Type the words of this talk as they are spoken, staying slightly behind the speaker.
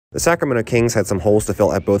The Sacramento Kings had some holes to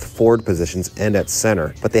fill at both forward positions and at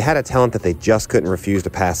center, but they had a talent that they just couldn't refuse to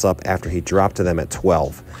pass up after he dropped to them at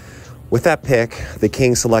 12. With that pick, the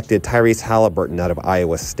Kings selected Tyrese Haliburton out of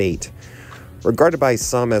Iowa State. Regarded by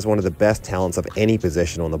some as one of the best talents of any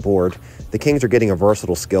position on the board, the Kings are getting a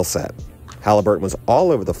versatile skill set. Haliburton was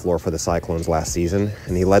all over the floor for the Cyclones last season,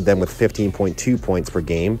 and he led them with 15.2 points per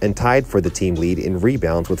game and tied for the team lead in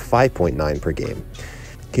rebounds with 5.9 per game.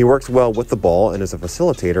 He works well with the ball and is a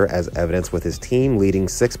facilitator, as evidenced with his team-leading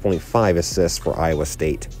 6.5 assists for Iowa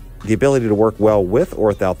State. The ability to work well with or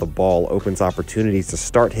without the ball opens opportunities to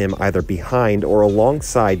start him either behind or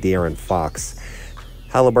alongside De'Aaron Fox.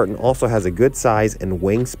 Haliburton also has a good size and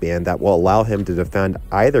wingspan that will allow him to defend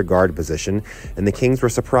either guard position, and the Kings were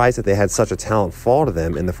surprised that they had such a talent fall to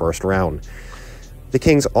them in the first round. The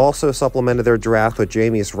Kings also supplemented their draft with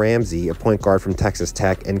Jahmi'us, a point guard from Texas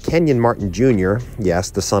Tech, and Kenyon Martin Jr.,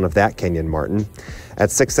 yes, the son of that Kenyon Martin. At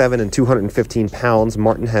 6'7" and 215 pounds,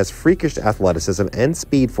 Martin has freakish athleticism and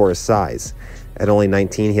speed for his size. At only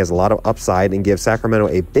 19, he has a lot of upside and gives Sacramento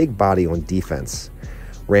a big body on defense.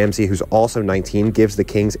 Ramsey, who's also 19, gives the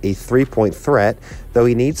Kings a three-point threat, though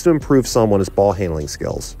he needs to improve some on his ball handling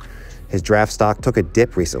skills. His draft stock took a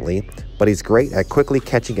dip recently, but he's great at quickly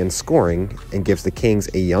catching and scoring and gives the Kings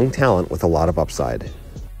a young talent with a lot of upside.